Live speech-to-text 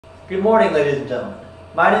Good morning, ladies and gentlemen.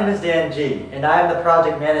 My name is Dan G, and I am the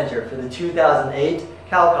project manager for the 2008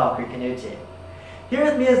 Cal Concrete Canoe team. Here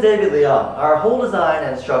with me is David Leung, our hull design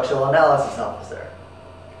and structural analysis officer.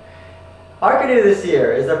 Our canoe this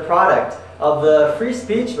year is a product of the free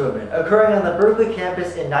speech movement occurring on the Berkeley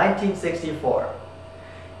campus in 1964.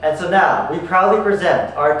 And so now, we proudly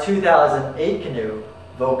present our 2008 canoe,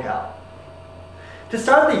 VoCal. To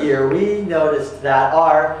start the year, we noticed that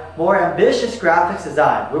our more ambitious graphics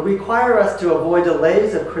design would require us to avoid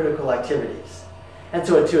delays of critical activities. And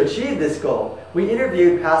so to achieve this goal, we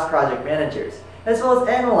interviewed past project managers, as well as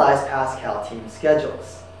analyzed past Cal team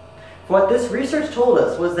schedules. What this research told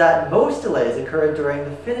us was that most delays occurred during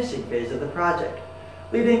the finishing phase of the project,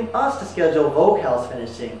 leading us to schedule VoCal's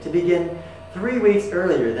finishing to begin 3 weeks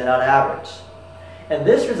earlier than on average. And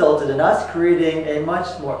this resulted in us creating a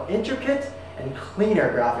much more intricate and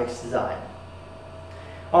cleaner graphics design.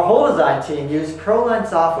 Our hull design team used ProLine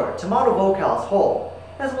software to model VoCal's hull,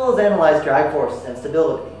 as well as analyze drag forces and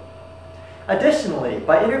stability. Additionally,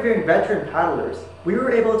 by interviewing veteran paddlers, we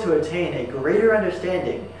were able to attain a greater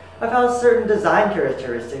understanding of how certain design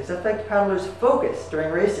characteristics affect paddlers' focus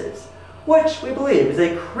during races, which we believe is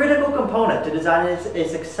a critical component to designing a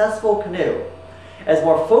successful canoe, as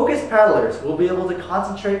more focused paddlers will be able to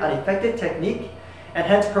concentrate on effective technique and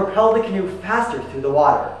hence propel the canoe faster through the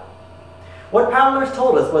water. What paddlers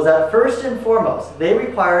told us was that first and foremost, they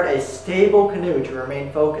required a stable canoe to remain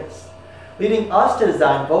focused, leading us to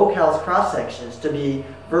design VoCal's cross-sections to be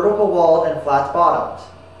vertical walled and flat bottomed.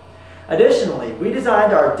 Additionally, we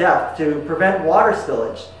designed our depth to prevent water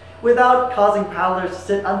spillage without causing paddlers to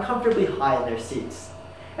sit uncomfortably high in their seats.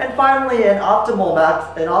 And finally, an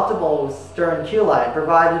optimal stern keel line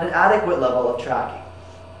provided an adequate level of tracking.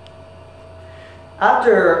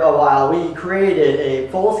 After a while, we created a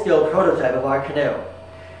full-scale prototype of our canoe.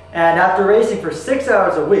 And after racing for 6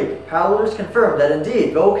 hours a week, paddlers confirmed that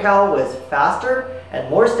indeed VoCal was faster and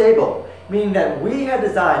more stable, meaning that we had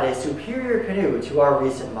designed a superior canoe to our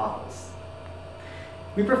recent models.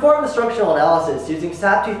 We performed the structural analysis using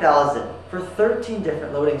SAP 2000 for 13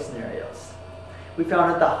 different loading scenarios. We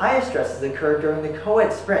found that the highest stresses occurred during the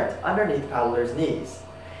co-ed sprint underneath paddlers' knees,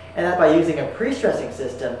 and that by using a pre-stressing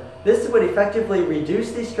system, this would effectively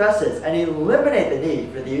reduce these stresses and eliminate the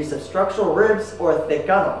need for the use of structural ribs or a thick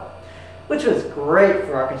gunnel, which was great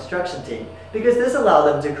for our construction team because this allowed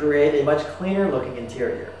them to create a much cleaner looking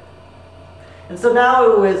interior. And so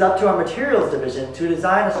now it was up to our materials division to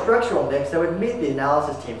design a structural mix that would meet the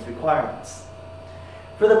analysis team's requirements.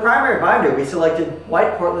 For the primary binder, we selected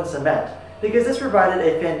white Portland cement because this provided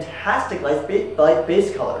a fantastic light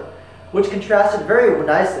base color, which contrasted very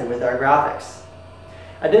nicely with our graphics.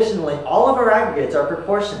 Additionally, all of our aggregates are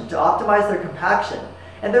proportioned to optimize their compaction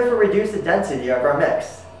and therefore reduce the density of our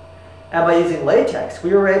mix. And by using latex,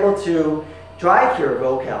 we were able to dry cure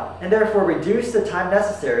VoCal and therefore reduce the time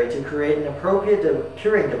necessary to create an appropriate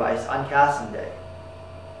curing device on casting day.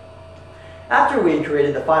 After we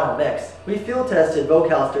created the final mix, we field tested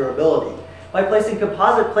VoCal's durability by placing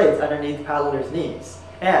composite plates underneath paddlers' knees.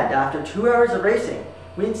 And after 2 hours of racing,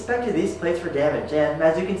 we inspected these plates for damage, and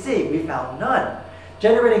as you can see, we found none,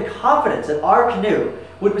 generating confidence that our canoe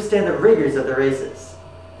would withstand the rigors of the races.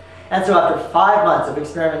 And so after 5 months of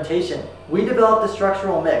experimentation, we developed a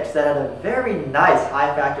structural mix that had a very nice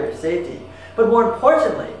high factor of safety, but more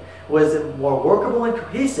importantly, was more workable and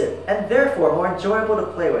cohesive, and therefore more enjoyable to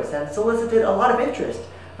play with, and solicited a lot of interest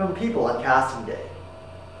from people on casting day.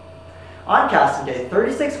 On casting day,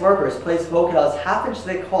 36 workers placed VoCal's half-inch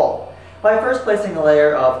thick hull by first placing a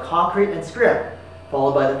layer of concrete and scrim,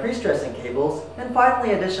 followed by the pre-stressing cables, and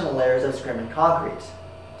finally additional layers of scrim and concrete.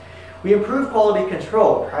 We improved quality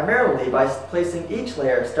control primarily by placing each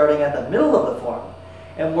layer starting at the middle of the form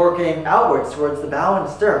and working outwards towards the bow and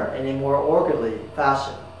stern in a more orderly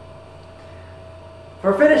fashion.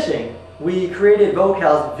 For finishing, we created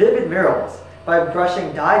VoCal's vivid murals by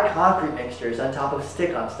brushing dyed concrete mixtures on top of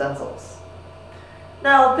stick-on stencils.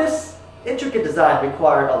 Now, this intricate design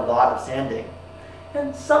required a lot of sanding,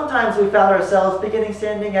 and sometimes we found ourselves beginning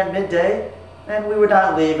sanding at midday, and we would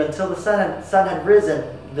not leave until the sun had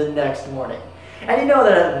risen the next morning. And you know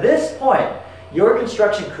that at this point, your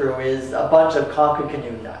construction crew is a bunch of concrete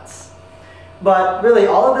canoe nuts. But really,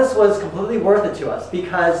 all of this was completely worth it to us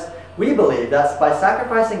because we believe that by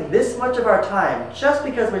sacrificing this much of our time, just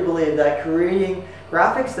because we believe that creating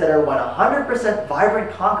graphics that are 100%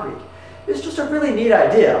 vibrant concrete is just a really neat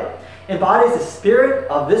idea, embodies the spirit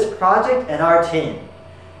of this project and our team.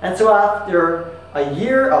 And so after a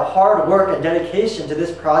year of hard work and dedication to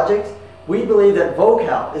this project, we believe that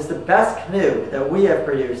VoCal is the best canoe that we have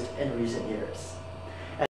produced in recent years.